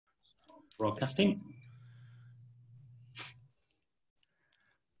broadcasting.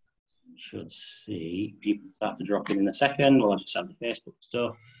 Should see people start to drop in a second. We'll just have the Facebook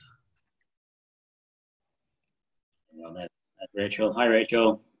stuff. Well, there's Rachel. Hi,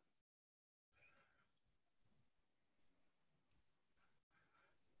 Rachel.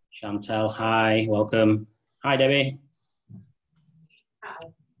 Chantel, hi, welcome. Hi, Debbie. Hi.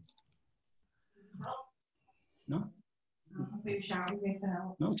 No? No.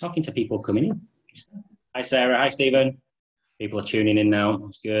 No, talking to people coming in. Hi, Sarah. Hi, Stephen. People are tuning in now.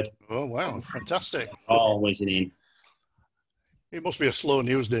 That's good. Oh, wow. Fantastic. Always in. It must be a slow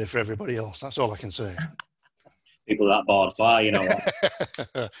news day for everybody else. That's all I can say. People are that bored. Well, you know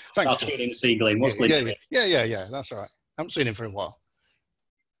what? Thanks. I'll tune in to see Glyn. What's Glyn doing? Yeah. That's all right. I haven't seen him for a while.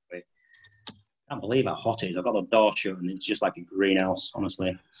 I can't believe how hot it is. I've got the door shut and it's just like a greenhouse,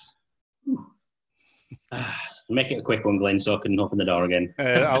 honestly. Make it a quick one, Glyn, so I can open the door again.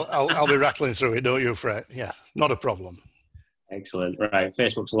 I'll be rattling through it, don't you fret. Yeah, not a problem. Excellent. Right,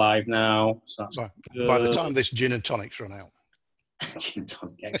 Facebook's live now. So that's good. By the time this gin and tonic's run out. Gin and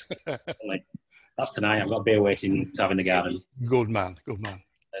tonic, excellent. That's tonight. I've got a beer waiting to have in the garden. Good man, good man.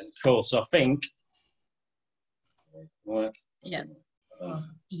 Cool. So I think. Yeah.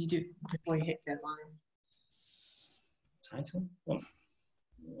 Did you do it before you hit deadline? Title? Oh.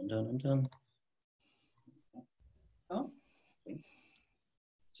 I'm done. Oh.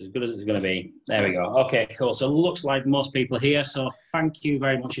 It's as good as it's going to be. There we go. Okay, cool. So it looks like most people are here. So thank you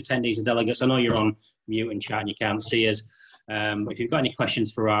very much, attendees and delegates. I know you're on mute and chat and you can't see us. If you've got any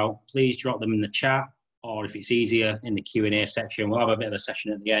questions throughout, please drop them in the chat, or if it's easier, in the Q&A section. We'll have a bit of a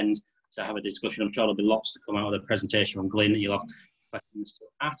session at the end to have a discussion. I'm sure there'll be lots to come out of the presentation from Glyn that you'll have questions to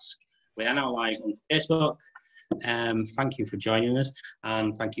ask. We are now live on Facebook. Thank you for joining us,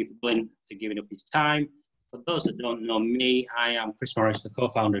 and thank you for Glyn for giving up his time. For those that don't know me, I am Chris Morris, the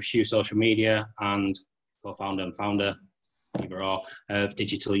co-founder of Shoe Social Media and co-founder and founder, either or, of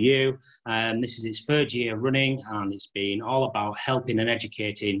Digital U. This is its third year running, and it's been all about helping and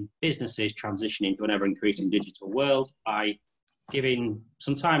educating businesses transitioning to an ever-increasing digital world by giving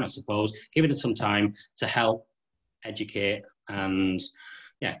some time, I suppose, giving them some time to help educate and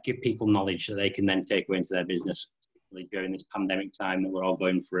give people knowledge that they can then take away into their business, particularly during this pandemic time that we're all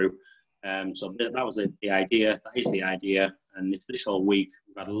going through. So that was the idea. That is the idea. And this whole week,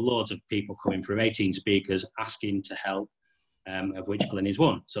 we've had loads of people coming through, 18 speakers asking to help, of which Glyn is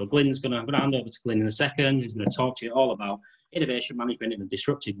one. So I'm going to hand over to Glyn in a second. He's going to talk to you all about innovation management in a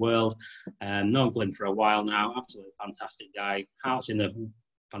disrupted world. Known Glyn for a while now. Absolutely fantastic guy. Heart's in a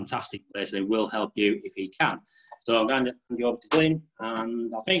fantastic place. And he will help you if he can. So I'm going to hand you over to Glyn,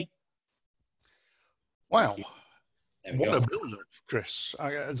 and I'll think. Wow. What a build-up, Chris.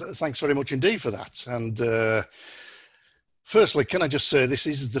 Thanks very much indeed for that. And firstly, can I just say this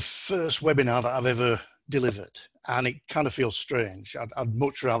is the first webinar that I've ever delivered, and it kind of feels strange. I'd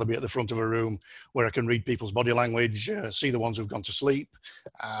much rather be at the front of a room where I can read people's body language, see the ones who've gone to sleep,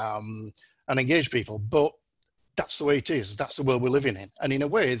 and engage people. But that's the way it is. That's the world we're living in. And in a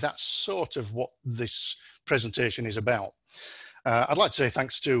way, that's sort of what this presentation is about. I'd like to say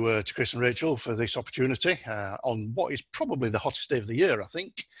thanks to Chris and Rachel for this opportunity on what is probably the hottest day of the year, I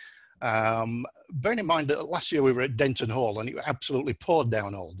think. Bearing in mind that last year we were at Denton Hall and it absolutely poured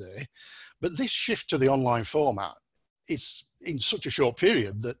down all day. But this shift to the online format is in such a short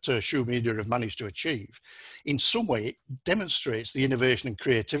period that Shoe Media have managed to achieve. In some way, it demonstrates the innovation and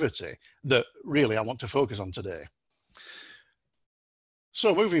creativity that really I want to focus on today.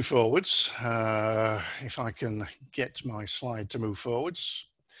 So moving forwards, if I can get my slide to move forwards.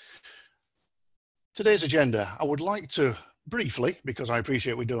 Today's agenda, I would like to briefly, because I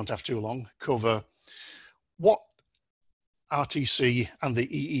appreciate we don't have too long, cover what RTC and the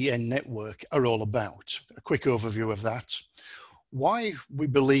EEN network are all about. A quick overview of that. Why we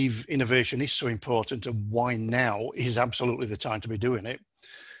believe innovation is so important and why now is absolutely the time to be doing it.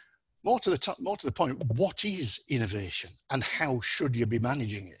 More to the point, what is innovation and how should you be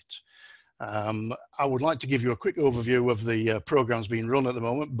managing it? I would like to give you a quick overview of the programs being run at the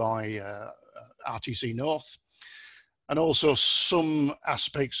moment by RTC North, and also some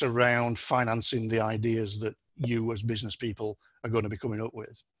aspects around financing the ideas that you as business people are going to be coming up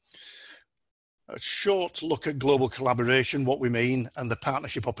with. A short look at global collaboration, what we mean, and the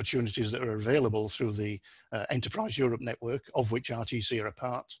partnership opportunities that are available through the Enterprise Europe network, of which RTC are a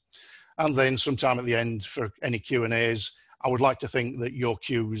part. And then sometime at the end for any Q&As, I would like to think that your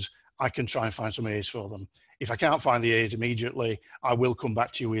Qs, I can try and find some A's for them. If I can't find the A's immediately, I will come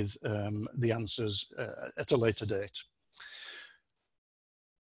back to you with the answers at a later date.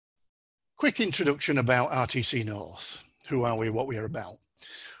 Quick introduction about RTC North. Who are we, what we are about?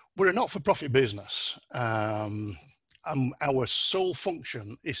 We're a not-for-profit business. Our sole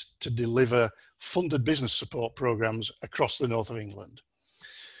function is to deliver funded business support programs across the north of England.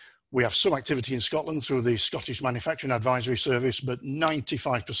 We have some activity in Scotland through the Scottish Manufacturing Advisory Service, but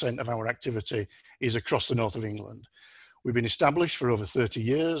 95% of our activity is across the north of England. We've been established for over 30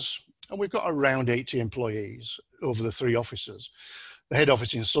 years, and we've got around 80 employees over the 3 offices. The head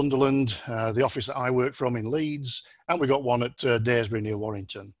office in Sunderland, the office that I work from in Leeds, and we've got one at Daresbury near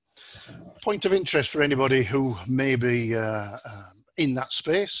Warrington. Point of interest for anybody who may be in that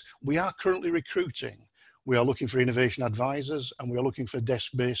space, we are currently recruiting. We are looking for innovation advisors, and we are looking for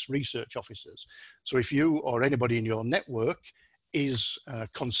desk-based research officers. So if you or anybody in your network is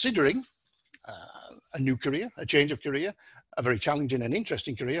considering a new career, a change of career, a very challenging and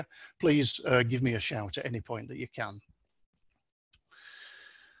interesting career, please give me a shout at any point that you can.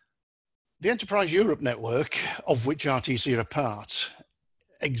 The Enterprise Europe network, of which RTC are a part,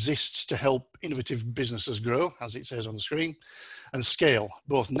 exists to help innovative businesses grow, as it says on the screen, and scale,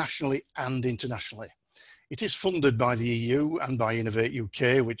 both nationally and internationally. It is funded by the EU and by Innovate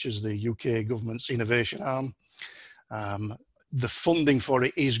UK, which is the UK government's innovation arm. The funding for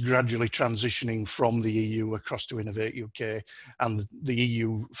it is gradually transitioning from the EU across to Innovate UK, and the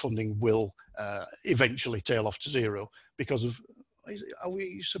EU funding will eventually tail off to zero because of, are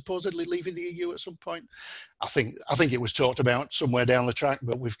we supposedly leaving the EU at some point? I think it was talked about somewhere down the track,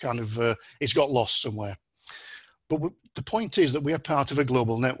 but we've kind of, it's got lost somewhere. But the point is that we are part of a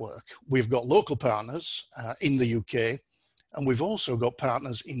global network. We've got local partners in the UK, and we've also got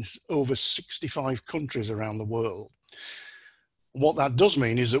partners in over 65 countries around the world. What that does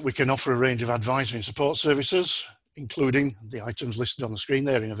mean is that we can offer a range of advisory and support services, including the items listed on the screen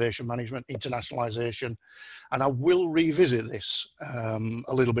there: innovation management, internationalisation, and I will revisit this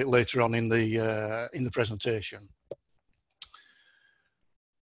a little bit later on in the presentation.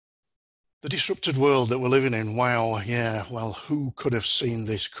 The disrupted world that we're living in, wow, yeah, well, who could have seen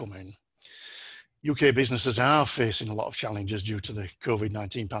this coming? UK businesses are facing a lot of challenges due to the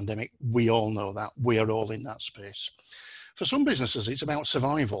COVID-19 pandemic. We all know that. We are all in that space. For some businesses, it's about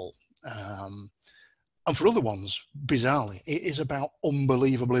survival. And for other ones, bizarrely, it is about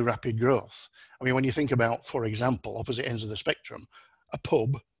unbelievably rapid growth. I mean, when you think about, for example, opposite ends of the spectrum, a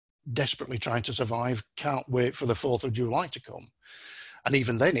pub desperately trying to survive, can't wait for the 4th of July to come. And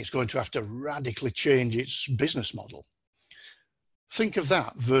even then, it's going to have to radically change its business model. Think of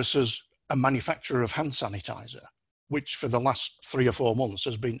that versus a manufacturer of hand sanitizer, which for the last 3 or 4 months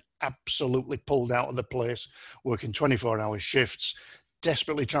has been absolutely pulled out of the place, working 24-hour shifts,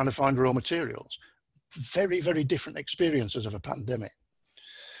 desperately trying to find raw materials. Very, very different experiences of a pandemic.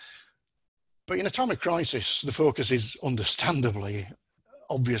 But in a time of crisis, the focus is understandably,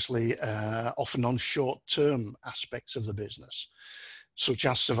 obviously, often on short-term aspects of the business, such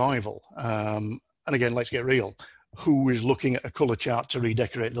as survival. And again, let's get real. Who is looking at a colour chart to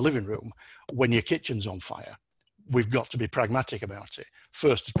redecorate the living room when your kitchen's on fire? We've got to be pragmatic about it.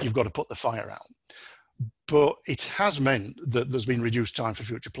 First, you've got to put the fire out. But it has meant that there's been reduced time for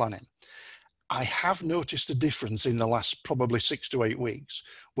future planning. I have noticed a difference in the last probably 6 to 8 weeks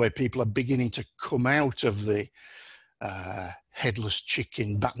where people are beginning to come out of the headless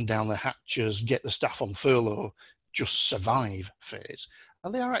chicken, batten down the hatches, get the staff on furlough, just survive phase.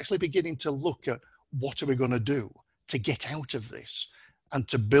 And they are actually beginning to look at what are we going to do to get out of this and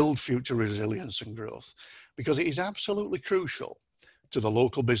to build future resilience and growth, because it is absolutely crucial to the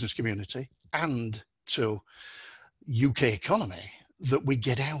local business community and to UK economy that we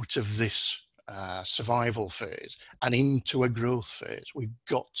get out of this survival phase and into a growth phase. We've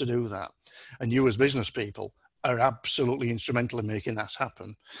got to do that. And you as business people are absolutely instrumental in making that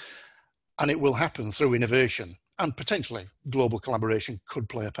happen. And it will happen through innovation, and potentially global collaboration could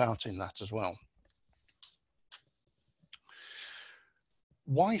play a part in that as well.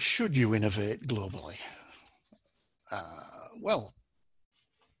 Why should you innovate globally? Well,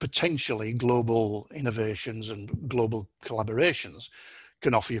 potentially global innovations and global collaborations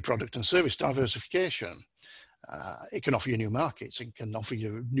can offer you product and service diversification. It can offer you new markets. It can offer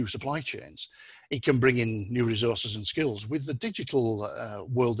you new supply chains. It can bring in new resources and skills. With the digital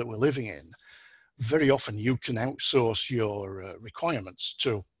world that we're living in, very often you can outsource your requirements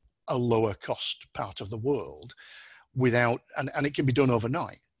to a lower cost part of the world without, and it can be done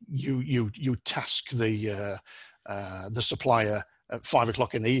overnight. You task the supplier at 5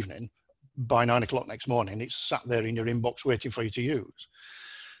 o'clock in the evening. By 9 o'clock next morning, it's sat there in your inbox waiting for you to use.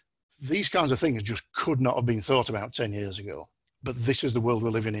 These kinds of things just could not have been thought about 10 years ago. But this is the world we're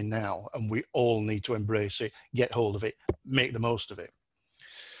living in now, and we all need to embrace it, get hold of it, make the most of it.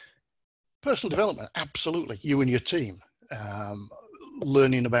 Personal development, absolutely, you and your team.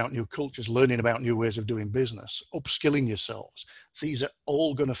 learning about new cultures, learning about new ways of doing business, upskilling yourselves. These are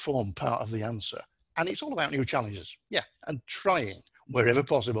all going to form part of the answer. And it's all about new challenges. Yeah, and trying wherever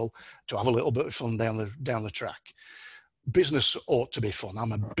possible to have a little bit of fun down the track. Business ought to be fun.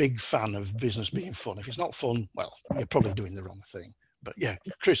 I'm a big fan of business being fun. If it's not fun, well, you're probably doing the wrong thing. But yeah,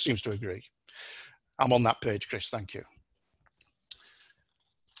 Chris seems to agree. I'm on that page, Chris. Thank you.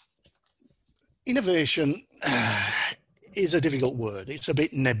 Innovation is a difficult word. It's a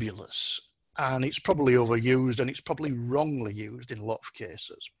bit nebulous, and it's probably overused, and it's probably wrongly used in a lot of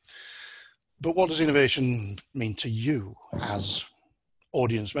cases. But what does innovation mean to you as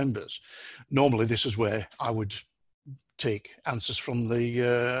audience members? Normally, this is where I would take answers from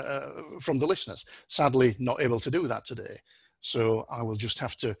the listeners. Sadly, not able to do that today. So I will just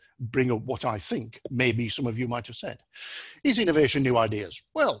have to bring up what I think maybe some of you might have said. Is innovation new ideas?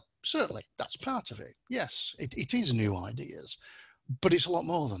 Well, certainly, that's part of it. Yes, it is new ideas, but it's a lot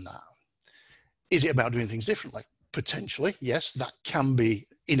more than that. Is it about doing things differently? Potentially, yes, that can be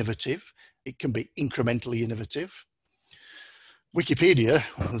innovative. It can be incrementally innovative. Wikipedia,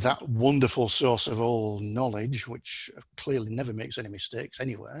 that wonderful source of all knowledge, which clearly never makes any mistakes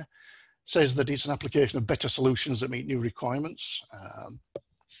anywhere, says that it's an application of better solutions that meet new requirements,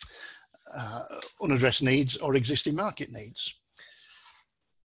 unaddressed needs, or existing market needs.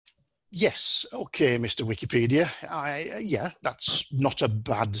 Yes, okay, Mr. Wikipedia. Yeah, that's not a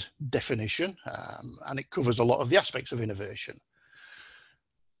bad definition, and it covers a lot of the aspects of innovation.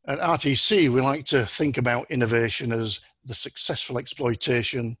 At RTC, we like to think about innovation as the successful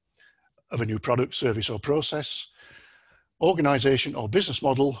exploitation of a new product, service, or process, organization or business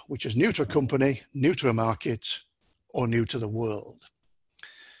model, which is new to a company, new to a market, or new to the world.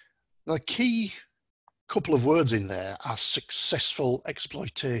 The key couple of words in there are successful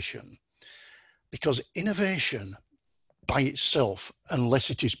exploitation, because innovation by itself,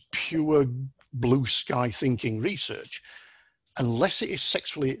 unless it is pure blue sky thinking research, unless it is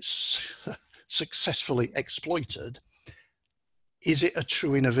successfully exploited, is it a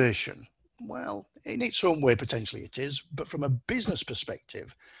true innovation? Well, in its own way, potentially it is, but from a business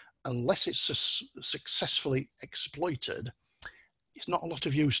perspective, unless it's successfully exploited, it's not a lot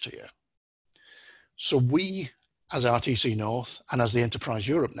of use to you. So we, as RTC North and as the Enterprise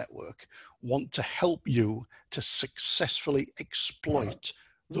Europe Network, want to help you to successfully exploit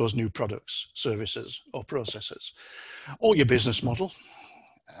those new products, services, or processes, or your business model.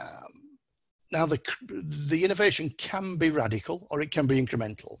 Now, the innovation can be radical or it can be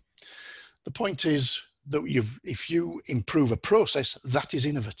incremental. The point is that if you improve a process, that is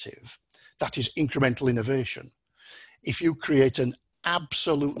innovative. That is incremental innovation. If you create an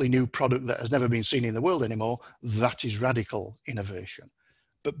absolutely new product that has never been seen in the world anymore, that is radical innovation.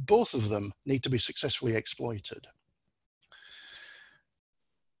 But both of them need to be successfully exploited.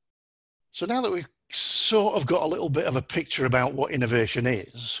 So now that we've sort of got a little bit of a picture about what innovation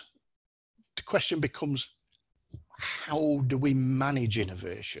is, the question becomes, how do we manage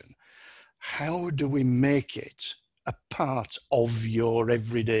innovation? How do we make it a part of your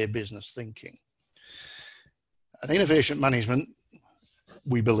everyday business thinking? And innovation management,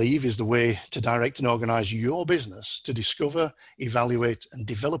 we believe, is the way to direct and organize your business to discover, evaluate, and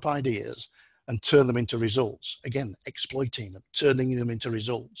develop ideas and turn them into results. Again, exploiting them, turning them into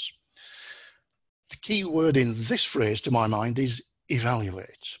results. The key word in this phrase, to my mind, is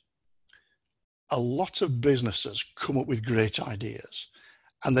evaluate. A lot of businesses come up with great ideas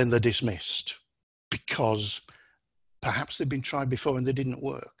and then they're dismissed because perhaps they've been tried before and they didn't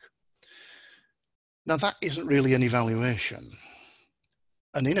work. Now, that isn't really an evaluation.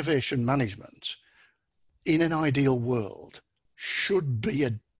 An innovation management, in an ideal world, should be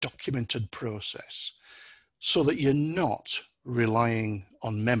a documented process so that you're not relying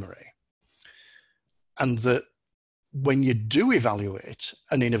on memory. And that when you do evaluate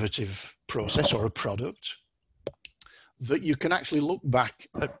an innovative process or a product, that you can actually look back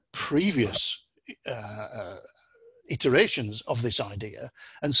at previous iterations of this idea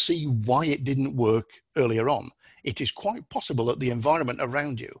and see why it didn't work earlier on. It is quite possible that the environment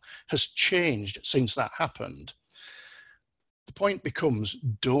around you has changed since that happened. The point becomes,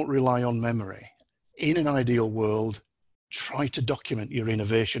 don't rely on memory. In an ideal world, try to document your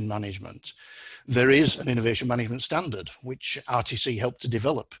innovation management. There is an innovation management standard, which RTC helped to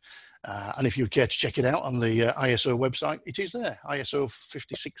develop. And if you care to check it out on the ISO website, it is there, ISO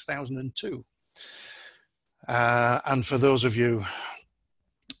 56002. And for those of you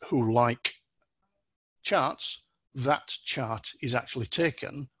who like charts, that chart is actually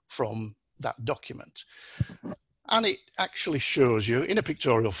taken from that document. And it actually shows you in a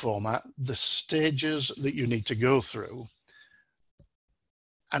pictorial format the stages that you need to go through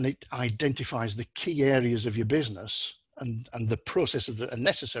and it identifies the key areas of your business and the processes that are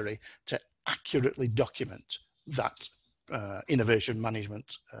necessary to accurately document that innovation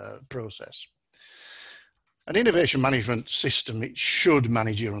management process. An innovation management system, it should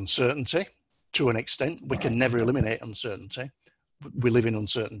manage your uncertainty to an extent. We can never eliminate uncertainty. We live in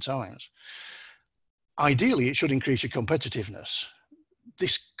uncertain times. Ideally, it should increase your competitiveness.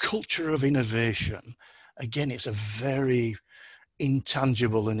 This culture of innovation, again, it's a very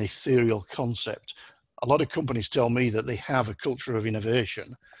intangible and ethereal concept. A lot of companies tell me that they have a culture of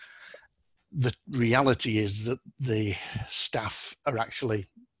innovation. The reality is that the staff are actually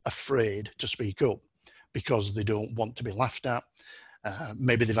afraid to speak up because they don't want to be laughed at.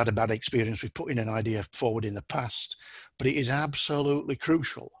 Maybe they've had a bad experience with putting an idea forward in the past, but it is absolutely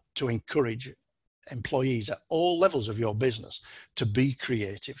crucial to encourage employees at all levels of your business to be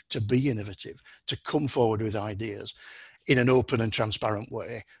creative, to be innovative, to come forward with ideas in an open and transparent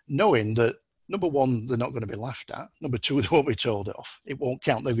way, knowing that, number one, they're not going to be laughed at. Number two, they won't be told off. It won't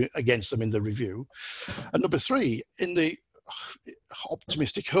count against them in the review. And number three, in the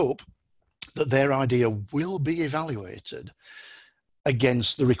optimistic hope that their idea will be evaluated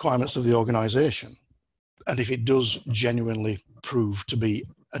against the requirements of the organization. And if it does genuinely prove to be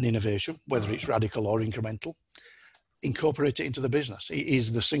an innovation, whether it's radical or incremental, incorporate it into the business. It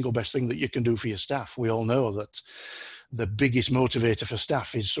is the single best thing that you can do for your staff. We all know that the biggest motivator for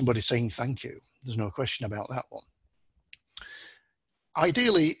staff is somebody saying thank you. There's no question about that one.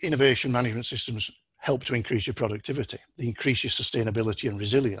 Ideally, innovation management systems help to increase your productivity. They increase your sustainability and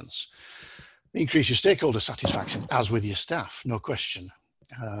resilience. They increase your stakeholder satisfaction, as with your staff, no question.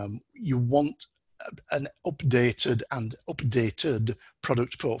 You want an updated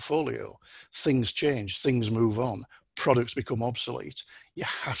product portfolio. Things change, things move on, products become obsolete. You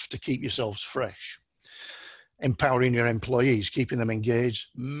have to keep yourselves fresh. Empowering your employees, keeping them engaged,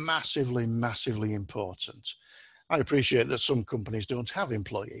 massively, massively important. I appreciate that some companies don't have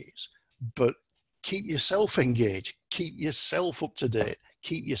employees, but keep yourself engaged, keep yourself up to date,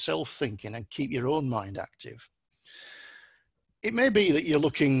 keep yourself thinking, and keep your own mind active. It may be that you're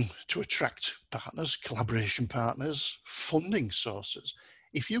looking to attract partners, collaboration partners, funding sources.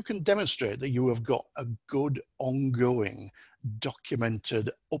 If you can demonstrate that you have got a good, ongoing,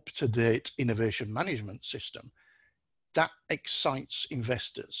 documented, up-to-date innovation management system, that excites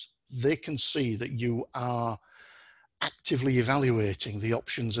investors. They can see that you are actively evaluating the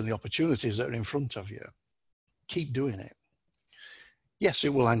options and the opportunities that are in front of you. Keep doing it. Yes,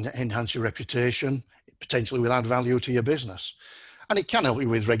 it will enhance your reputation. It potentially will add value to your business. And it can help you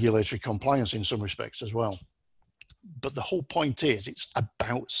with regulatory compliance in some respects as well. But the whole point is it's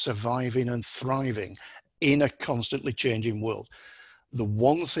about surviving and thriving in a constantly changing world. The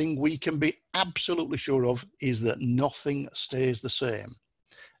one thing we can be absolutely sure of is that nothing stays the same.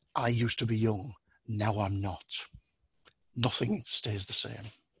 I used to be young. Now I'm not. Nothing stays the same.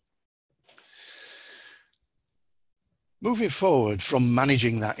 Moving forward from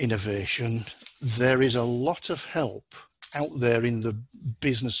managing that innovation, there is a lot of help out there in the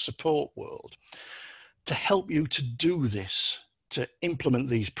business support world to help you to do this, to implement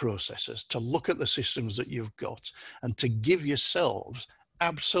these processes, to look at the systems that you've got, and to give yourselves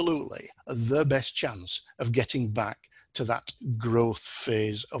absolutely the best chance of getting back to that growth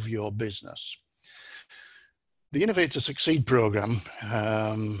phase of your business. The Innovate to Succeed programme,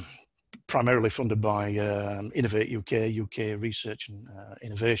 primarily funded by Innovate UK Research and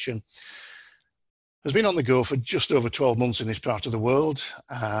Innovation, has been on the go for just over 12 months in this part of the world.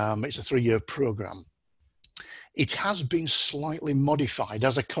 It's a 3-year programme. It has been slightly modified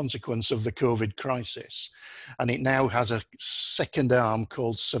as a consequence of the COVID crisis, and it now has a second arm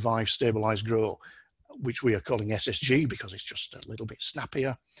called Survive, Stabilise, Grow, which we are calling SSG because it's just a little bit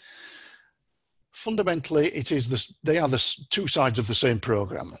snappier. Fundamentally, they are the two sides of the same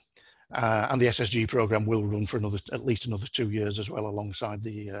programme, and the SSG programme will run for at least another 2 years as well, alongside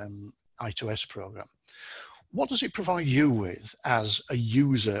the I2S programme. What does it provide you with as a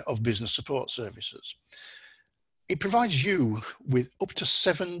user of business support services? It provides you with up to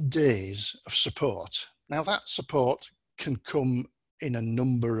 7 days of support. Now, that support can come in a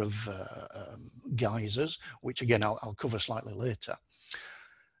number of guises, which again, I'll cover slightly later.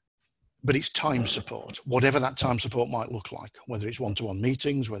 But it's time support, whatever that time support might look like, whether it's one-to-one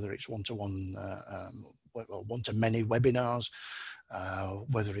meetings, whether it's one-to-one, one-to-many webinars,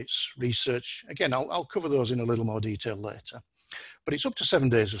 whether it's research. Again, I'll cover those in a little more detail later. But it's up to 7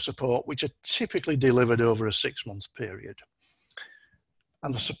 days of support, which are typically delivered over a 6-month period.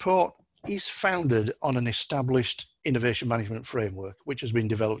 And the support is founded on an established innovation management framework, which has been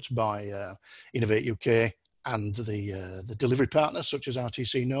developed by Innovate UK and the delivery partners such as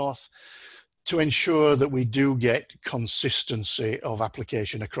RTC North to ensure that we do get consistency of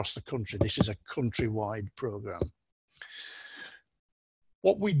application across the country. This is a countrywide program.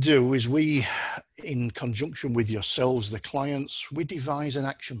 What we do is we, in conjunction with yourselves, the clients, we devise an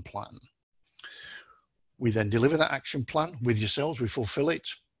action plan. We then deliver that action plan with yourselves, we fulfill it,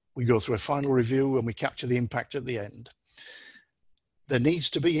 we go through a final review and we capture the impact at the end. There needs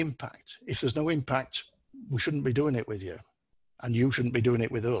to be impact. If there's no impact, we shouldn't be doing it with you. And you shouldn't be doing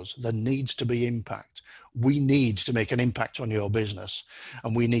it with us. There needs to be impact. We need to make an impact on your business,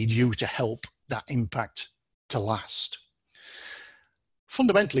 and we need you to help that impact to last.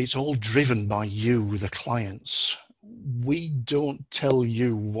 Fundamentally, it's all driven by you, the clients. We don't tell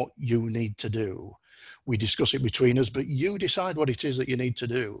you what you need to do. We discuss it between us, but you decide what it is that you need to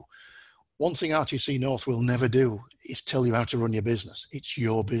do. One thing RTC North will never do is tell you how to run your business. It's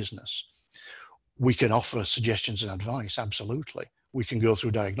your business. We can offer suggestions and advice, absolutely. We can go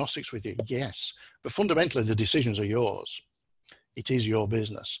through diagnostics with you, yes. But fundamentally, the decisions are yours. It is your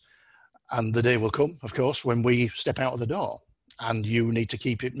business. And the day will come, of course, when we step out of the door and you need to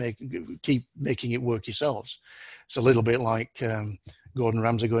keep making it work yourselves. It's a little bit like Gordon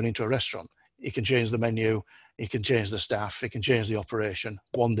Ramsay going into a restaurant. He can change the menu, he can change the staff, he can change the operation.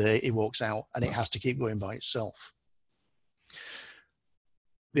 One day he walks out and it has to keep going by itself.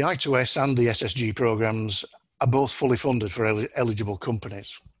 The I2S and the SSG programs are both fully funded for eligible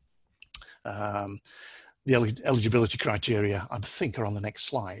companies. The eligibility criteria, I think, are on the next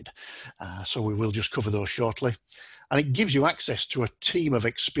slide. So we will just cover those shortly. And it gives you access to a team of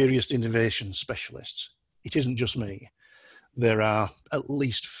experienced innovation specialists. It isn't just me. There are at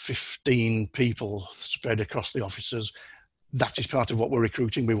least 15 people spread across the offices. That is part of what we're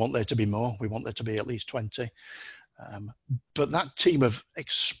recruiting. We want there to be more. We want there to be at least 20. But that team of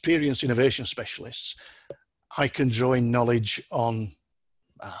experienced innovation specialists, I can draw in knowledge on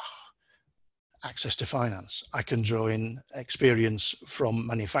access to finance. I can draw in experience from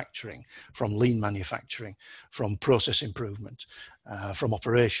manufacturing, from lean manufacturing, from process improvement, from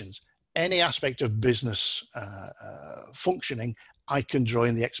operations. Any aspect of business functioning, I can draw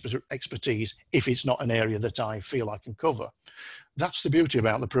in the expertise if it's not an area that I feel I can cover. That's the beauty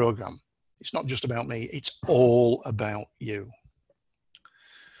about the program. It's not just about me, it's all about you.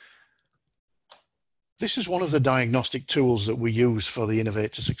 This is one of the diagnostic tools that we use for the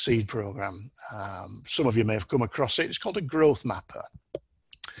Innovate to Succeed program. Some of you may have come across it. It's called a growth mapper.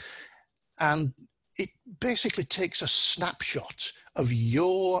 And it basically takes a snapshot of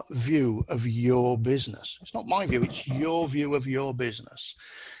your view of your business. It's not my view, it's your view of your business.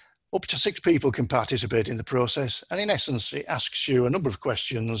 Up to 6 people can participate in the process. And in essence, it asks you a number of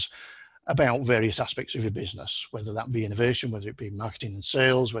questions about various aspects of your business, whether that be innovation, whether it be marketing and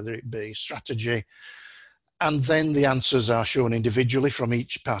sales, whether it be strategy. And then the answers are shown individually from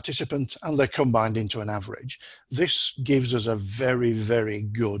each participant and they're combined into an average. This gives us a very, very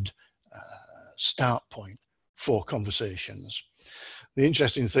good start point for conversations. The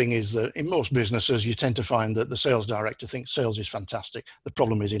interesting thing is that in most businesses, you tend to find that the sales director thinks sales is fantastic. The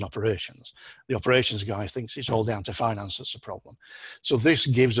problem is in operations. The operations guy thinks it's all down to finance that's the problem. So this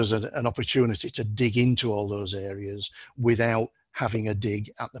gives us an opportunity to dig into all those areas without having a dig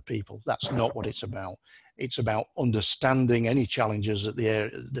at the people. That's not what it's about. It's about understanding any challenges that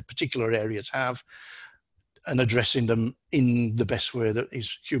the particular areas have and addressing them in the best way that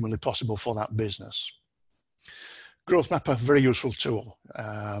is humanly possible for that business. Growth Mapper, very useful tool.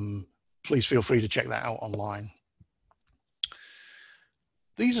 Please feel free to check that out online.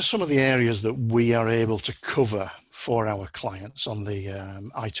 These are some of the areas that we are able to cover for our clients on the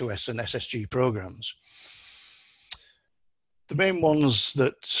I2S and SSG programs. The main ones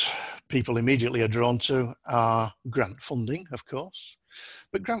that people immediately are drawn to are grant funding, of course,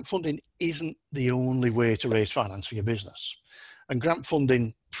 but grant funding isn't the only way to raise finance for your business. And grant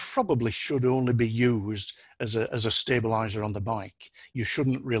funding probably should only be used as a stabilizer on the bike. You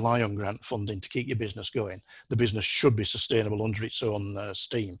shouldn't rely on grant funding to keep your business going. The business should be sustainable under its own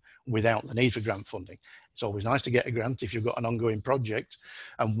steam without the need for grant funding. It's always nice to get a grant if you've got an ongoing project,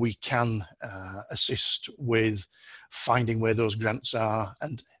 and we can assist with finding where those grants are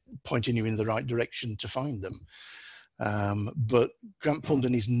and pointing you in the right direction to find them. But grant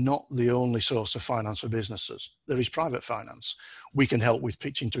funding is not the only source of finance for businesses. There is private finance. We can help with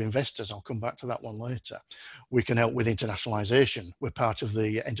pitching to investors. I'll come back to that one later. We can help with internationalisation. We're part of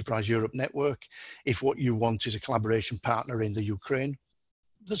the Enterprise Europe network. If what you want is a collaboration partner in the Ukraine,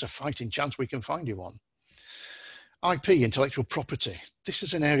 there's a fighting chance we can find you one. IP, intellectual property. This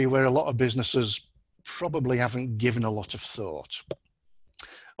is an area where a lot of businesses probably haven't given a lot of thought.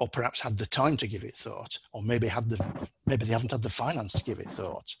 or perhaps had the time to give it thought, or maybe they haven't had the finance to give it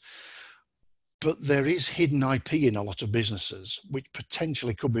thought. But there is hidden IP in a lot of businesses which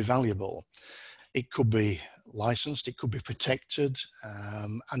potentially could be valuable. It could be licensed, it could be protected,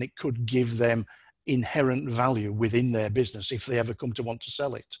 and it could give them inherent value within their business if they ever come to want to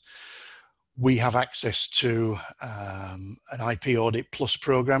sell it. We have access to an IP Audit Plus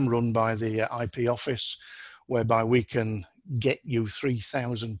program run by the IP office, whereby we can get you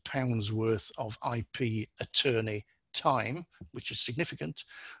 £3,000 worth of IP attorney time, which is significant,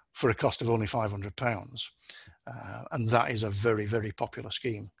 for a cost of only £500. And that is a very, very popular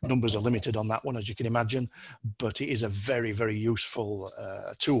scheme. Numbers are limited on that one, as you can imagine, but it is a very, very useful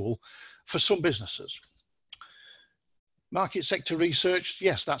tool for some businesses. Market sector research,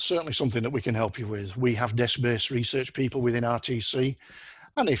 yes, that's certainly something that we can help you with. We have desk-based research people within RTC,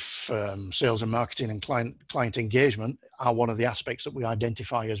 and if sales and marketing and client engagement are one of the aspects that we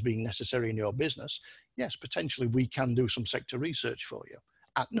identify as being necessary in your business, yes, potentially we can do some sector research for you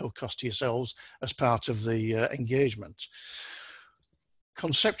at no cost to yourselves as part of the engagement.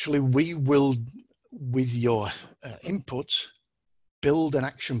 Conceptually, we will, with your input, build an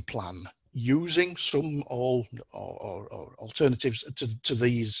action plan using some or alternatives to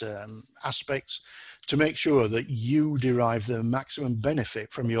these aspects to make sure that you derive the maximum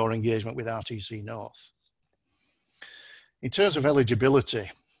benefit from your engagement with RTC North. In terms of eligibility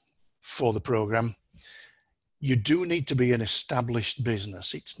for the programme, you do need to be an established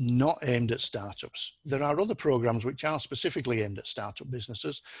business. It's not aimed at startups. There are other programs which are specifically aimed at startup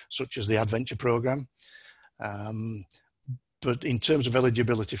businesses, such as the Adventure program. But in terms of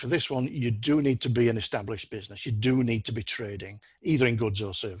eligibility for this one, you do need to be an established business. You do need to be trading, either in goods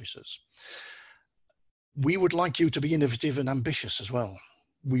or services. We would like you to be innovative and ambitious as well.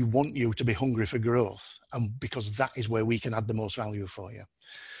 We want you to be hungry for growth, and because that is where we can add the most value for you.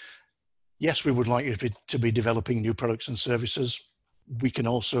 Yes, we would like you to be developing new products and services. We can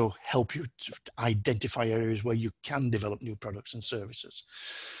also help you to identify areas where you can develop new products and services.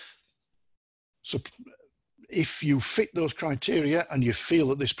 So if you fit those criteria and you feel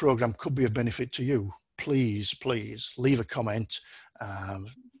that this program could be of benefit to you, please leave a comment,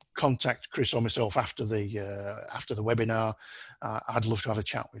 contact Chris or myself after the webinar. I'd love to have a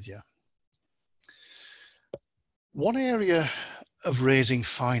chat with you. One area of raising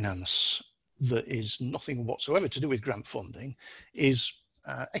finance that is nothing whatsoever to do with grant funding is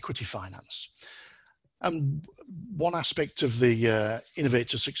equity finance. And one aspect of the Innovate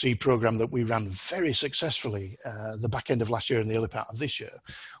to Succeed program that we ran very successfully the back end of last year and the early part of this year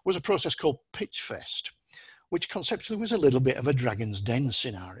was a process called Pitch Fest, which conceptually was a little bit of a Dragon's Den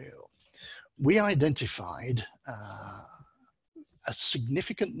scenario. We identified a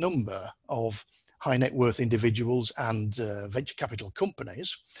significant number of high net worth individuals and venture capital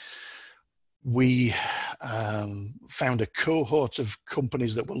companies. We found a cohort of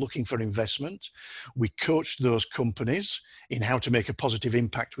companies that were looking for investment. We coached those companies in how to make a positive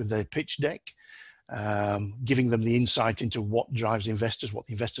impact with their pitch deck, giving them the insight into what drives investors, what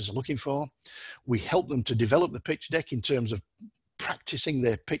the investors are looking for. We helped them to develop the pitch deck in terms of practicing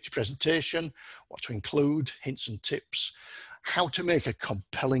their pitch presentation, what to include, hints and tips, how to make a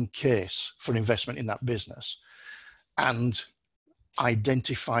compelling case for investment in that business, and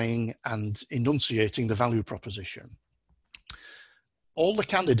identifying and enunciating the value proposition. All the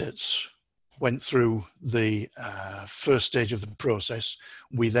candidates went through the first stage of the process.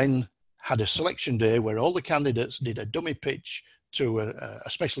 We then had a selection day where all the candidates did a dummy pitch to a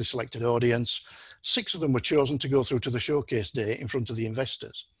specially selected audience. 6 of them were chosen to go through to the showcase day in front of the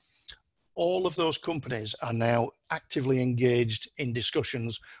investors. All of those companies are now actively engaged in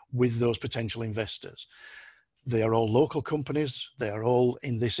discussions with those potential investors. They are all local companies. They are all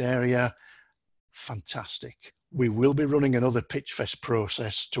in this area. Fantastic. We will be running another Pitch Fest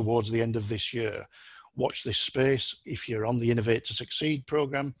process towards the end of this year. Watch this space. If you're on the Innovate to Succeed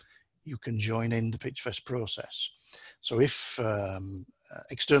program, you can join in the Pitch Fest process. So if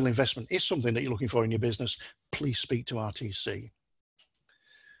external investment is something that you're looking for in your business, please speak to RTC.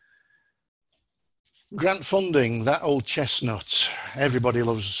 Grant funding, that old chestnut. Everybody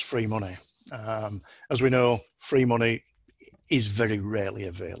loves free money. As we know, free money is very rarely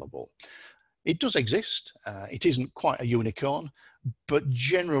available. It does exist. It isn't quite a unicorn, but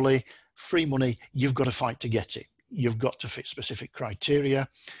generally free money, you've got to fight to get it. You've got to fit specific criteria.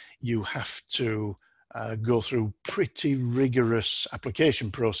 You have to go through pretty rigorous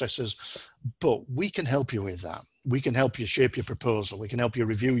application processes, but we can help you with that. We can help you shape your proposal. We can help you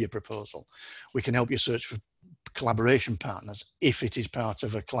review your proposal. We can help you search for collaboration partners if it is part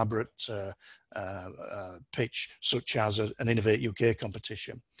of a collaborate pitch, such as an Innovate UK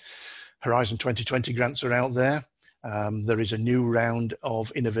competition. Horizon 2020 grants are out there. There is a new round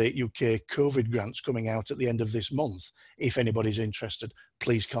of Innovate UK COVID grants coming out at the end of this month. If anybody's interested,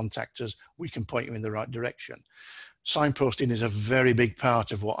 please contact us. We can point you in the right direction. Signposting is a very big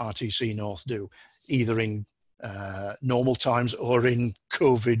part of what RTC North do, either in normal times or in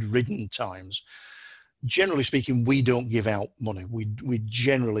COVID-ridden times. Generally speaking, we don't give out money. We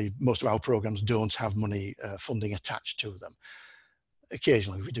generally, most of our programs don't have money funding attached to them.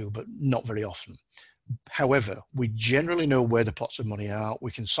 Occasionally we do, but not very often. However, we generally know where the pots of money are.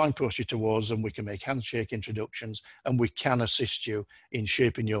 We can signpost you towards them. We can make handshake introductions, and we can assist you in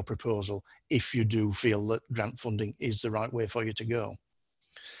shaping your proposal if you do feel that grant funding is the right way for you to go.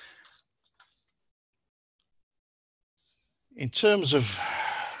 In terms of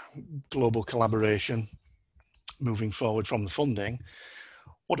global collaboration, moving forward from the funding,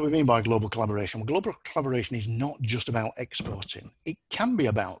 what do we mean by global collaboration? Well, global collaboration is not just about exporting. It can be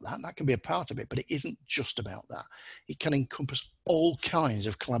about that. That can be a part of it, but it isn't just about that. It can encompass all kinds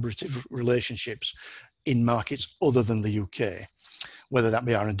of collaborative relationships in markets other than the UK, whether that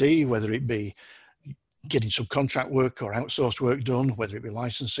be R&D, whether it be getting subcontract work or outsourced work done, whether it be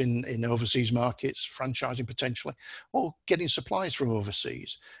licensing in overseas markets, franchising potentially, or getting supplies from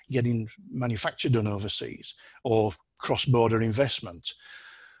overseas, getting manufacture done overseas, or cross-border investment.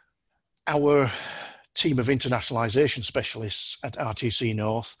 Our team of internationalisation specialists at RTC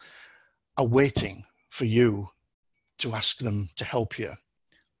North are waiting for you to ask them to help you.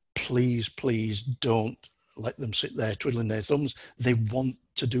 Please, please don't let them sit there twiddling their thumbs. They want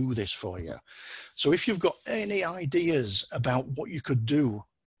to do this for you. So if you've got any ideas about what you could do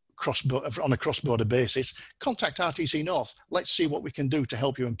on a cross-border basis, contact RTC North. Let's see what we can do to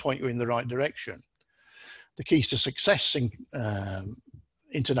help you and point you in the right direction. The keys to success in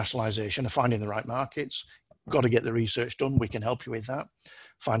internationalisation are finding the right markets. Got to get the research done. We can help you with that.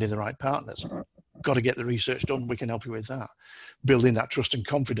 Finding the right partners. Got to get the research done. We can help you with that. Building that trust and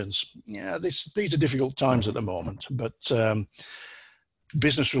confidence. Yeah, these are difficult times at the moment, but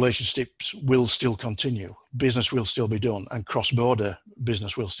business relationships will still continue. Business will still be done, and cross-border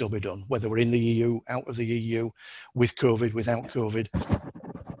business will still be done, whether we're in the EU, out of the EU, with COVID, without COVID.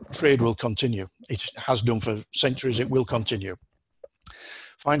 Trade will continue. It has done for centuries. It will continue.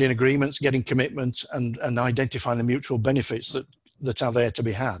 Finding agreements, getting commitment, and identifying the mutual benefits that are there to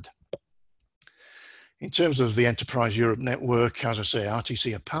be had. In terms of the Enterprise Europe network, as I say,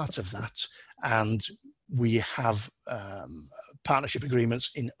 RTC are part of that, and we have partnership agreements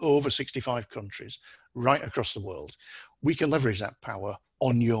in over 65 countries right across the world. We can leverage that power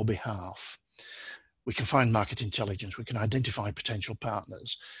on your behalf. We can find market intelligence. We can identify potential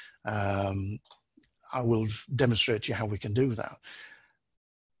partners. I will demonstrate to you how we can do that.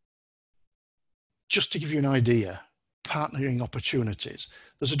 Just to give you an idea, partnering opportunities.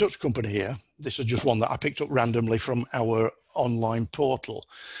 There's a Dutch company here. This is just one that I picked up randomly from our online portal.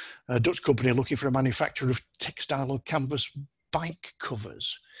 A Dutch company looking for a manufacturer of textile or canvas bike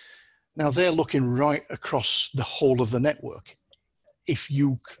covers. Now they're looking right across the whole of the network. If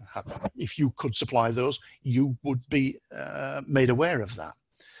you could supply those, you would be made aware of that.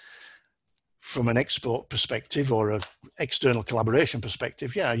 From an export perspective or an external collaboration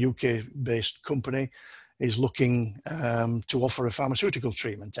perspective, yeah, a UK-based company is looking to offer a pharmaceutical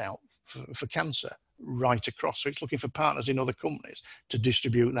treatment out for cancer right across. So it's looking for partners in other companies to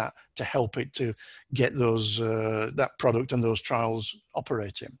distribute that, to help it to get those that product and those trials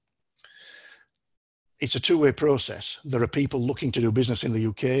operating. It's a two-way process. There are people looking to do business in the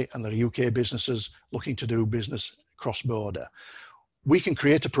UK, and there are UK businesses looking to do business cross-border. We can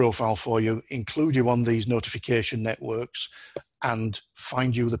create a profile for you, include you on these notification networks, and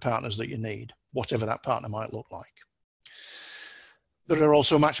find you the partners that you need, whatever that partner might look like. There are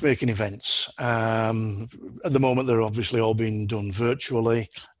also matchmaking events. At the moment, they're obviously all being done virtually.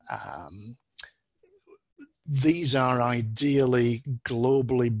 These are ideally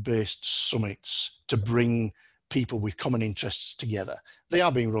globally based summits to bring people with common interests together. They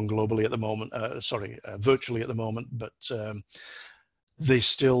are being run globally at the moment, virtually at the moment, but they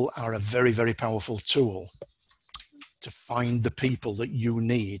still are a very, very powerful tool to find the people that you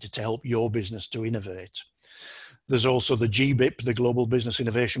need to help your business to innovate. There's also the GBIP, the Global Business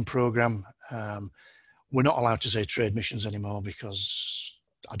Innovation Programme. We're not allowed to say trade missions anymore because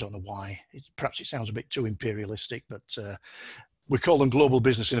I don't know why. Perhaps it sounds a bit too imperialistic, but we call them Global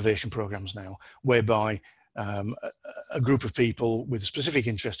Business Innovation Programmes now, whereby a group of people with a specific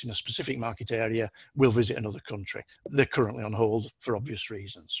interest in a specific market area will visit another country. They're currently on hold for obvious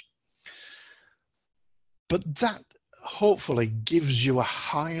reasons. But that hopefully gives you a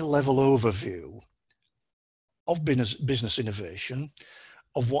high-level overview of business innovation,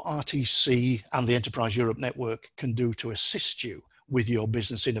 of what RTC and the Enterprise Europe Network can do to assist you with your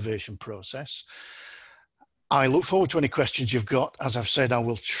business innovation process. I look forward to any questions you've got. As I've said, I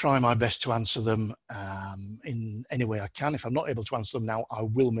will try my best to answer them in any way I can. If I'm not able to answer them now, I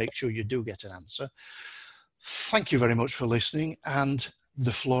will make sure you do get an answer. Thank you very much for listening, and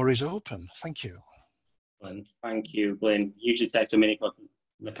the floor is open. Thank you. Thank you, Glyn. Usually takes a minute for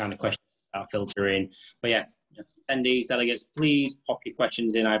the kind of questions that filter in. But yeah, attendees, delegates, please pop your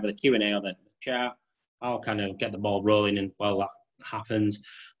questions in either the Q&A or the chat. I'll kind of get the ball rolling, and while that happens,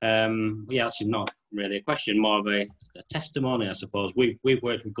 yeah, actually not really a question, more of a testimony, I suppose. We've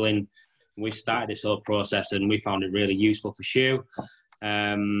worked with Glyn, we've started this whole process, and we found it really useful for Shu.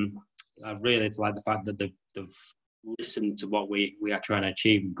 I really like the fact that they've listened to what we are trying to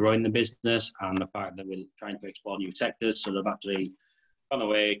achieve growing the business, and the fact that we're trying to explore new sectors. So they've actually gone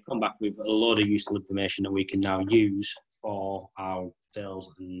away, come back with a load of useful information that we can now use for our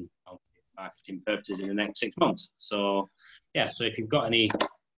sales and our marketing purposes in the next 6 months. So yeah, so if you've got any,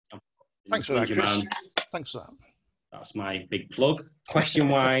 thanks for that, Chris. Thanks for that. That's my big plug. Question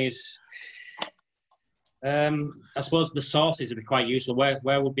wise, I suppose the sources would be quite useful. Where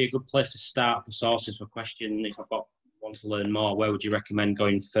would be a good place to start for sources for question? If want to learn more, where would you recommend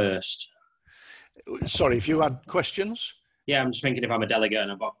going first? Sorry, if you had questions? Yeah, I'm just thinking if I'm a delegate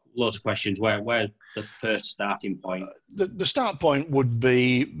and I've got loads of questions, where's the first starting point? The start point would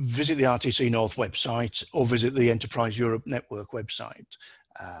be visit the RTC North website or visit the Enterprise Europe Network website.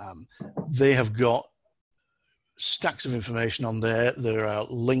 They have got stacks of information on there. There are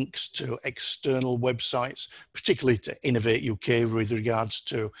links to external websites, particularly to Innovate UK with regards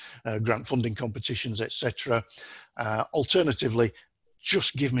to grant funding competitions, etc. Alternatively,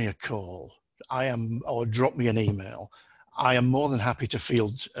 just give me a call. Or drop me an email. I am more than happy to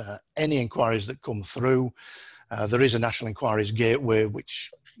field any inquiries that come through. There is a National Inquiries Gateway,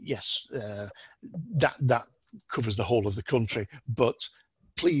 which, yes, that covers the whole of the country. But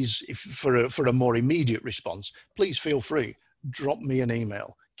please, for a more immediate response, please feel free. Drop me an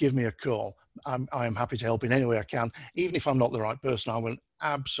email. Give me a call. I am happy to help in any way I can. Even if I'm not the right person, I will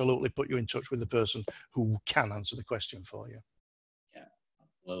absolutely put you in touch with the person who can answer the question for you. Yeah,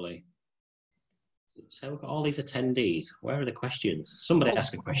 absolutely. So we've got all these attendees. Where are the questions? Somebody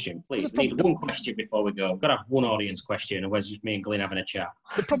ask a question, please. We need one question before we go. We've got to have one audience question, or where's just me and Glyn having a chat?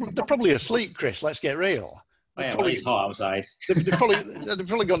 They're probably asleep, Chris. Let's get real. Oh, yeah, probably, well, it's hot outside. They're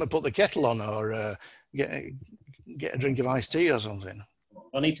probably going to put the kettle on, or get a drink of iced tea or something.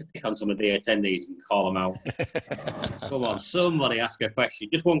 I need to pick on some of the attendees and call them out. Come on, somebody ask a question.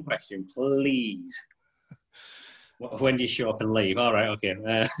 Just one question, please. When do you show up and leave? All right, okay.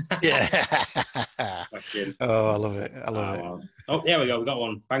 Yeah. Question. Oh, I love it. I love it. Well. Oh, there we go. We got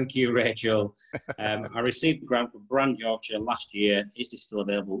one. Thank you, Rachel. I received a grant from Brand Yorkshire last year. Is this still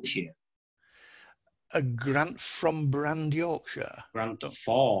available this year? A grant from Brand Yorkshire? Grant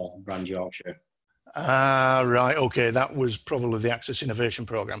for Brand Yorkshire. Right. Okay. That was probably the Access Innovation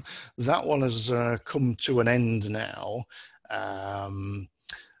Programme. That one has come to an end now.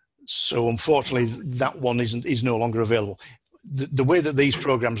 So unfortunately, that one is no longer available. The way that these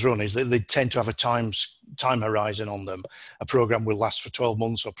programs run is that they tend to have a time horizon on them. A program will last for 12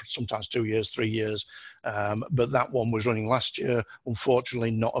 months or sometimes 2 years, 3 years. But that one was running last year,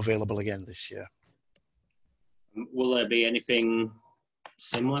 unfortunately not available again this year. Will there be anything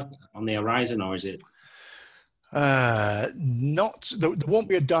similar on the horizon, or is it? There won't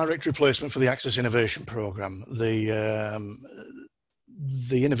be a direct replacement for the Access Innovation Programme.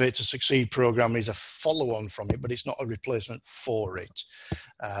 The Innovate to Succeed programme is a follow-on from it, but it's not a replacement for it.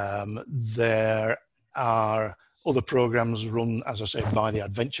 There are other programmes run, as I said, by the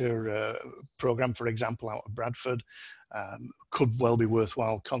Adventure programme, for example, out of Bradford. Could well be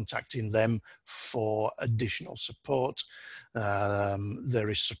worthwhile contacting them for additional support. There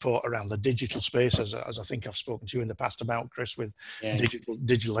is support around the digital space, as I think I've spoken to you in the past about, Chris, with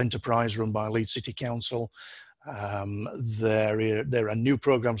digital enterprise run by Leeds City Council. There are new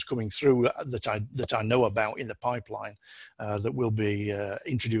programs coming through that I know about in the pipeline that will be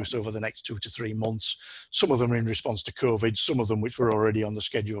introduced over the next 2 to 3 months. Some of them are in response to COVID, some of them which were already on the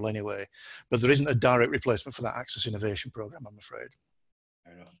schedule anyway. But there isn't a direct replacement for that Access Innovation Programme, I'm afraid.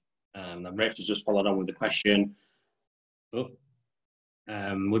 Fair enough. And Rachel's just followed on with the question.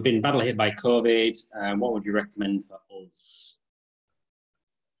 We've been badly hit by COVID. What would you recommend for us?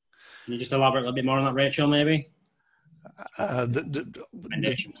 Can you just elaborate a little bit more on that, Rachel, maybe?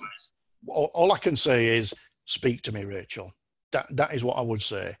 All I can say is speak to me, Rachel. That is what I would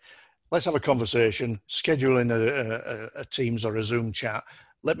say. let's have a conversation, schedule in a Teams or a Zoom chat.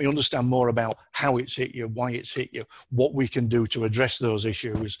 Let me understand more about how it's hit you, why it's hit you, what we can do to address those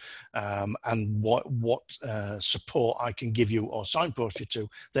issues, and what support I can give you or signpost you to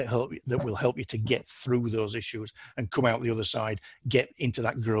that will help you to get through those issues and come out the other side, get into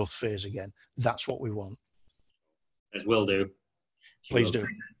that growth phase again. That's what we want. It will do. Please do.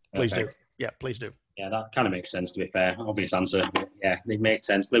 Please do. Perfect. Yeah, please do. Yeah, that kind of makes sense, to be fair. Obvious answer. But yeah, it makes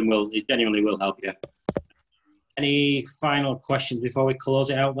sense. It genuinely will help you. Any final questions before we close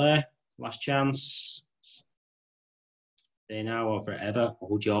it out there? Last chance. Stay now or forever.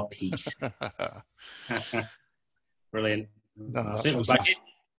 Hold your peace. Brilliant. No, That's that's it. fantastic.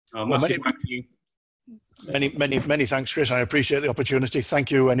 Oh, massive thank you. Many thanks, Chris. I appreciate the opportunity.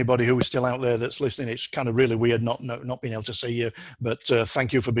 Thank you, anybody who is still out there that's listening. It's kind of really weird not being able to see you, but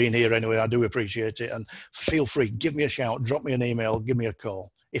thank you for being here anyway. I do appreciate it. And feel free, give me a shout, drop me an email, give me a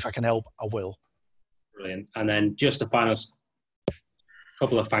call. If I can help, I will. Brilliant. And then just a final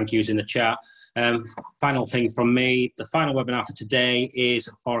couple of thank yous in the chat. Final thing from me, the final webinar for today is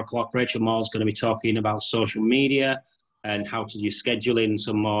at 4 o'clock. Rachel Moore's going to be talking about social media and how to do scheduling,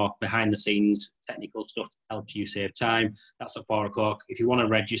 some more behind the scenes technical stuff to help you save time. That's at 4 o'clock. If you want to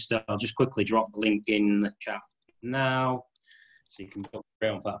register, I'll just quickly drop the link in the chat now. So you can book straight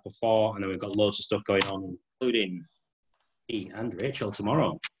on for that for 4. And then we've got loads of stuff going on, including me and Rachel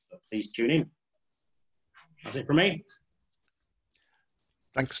tomorrow. So please tune in. That's it from me.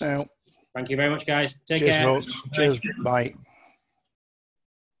 Thanks now. Thank you very much, guys. Take Cheers, care. folks. Cheers. Bye.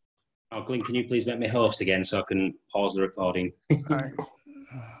 Oh, Glyn, can you please make me host again so I can pause the recording? Right.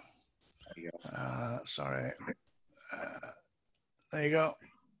 There you go. Sorry. There you go.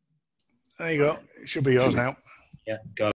 There you go. It should be yours now. Yeah, go.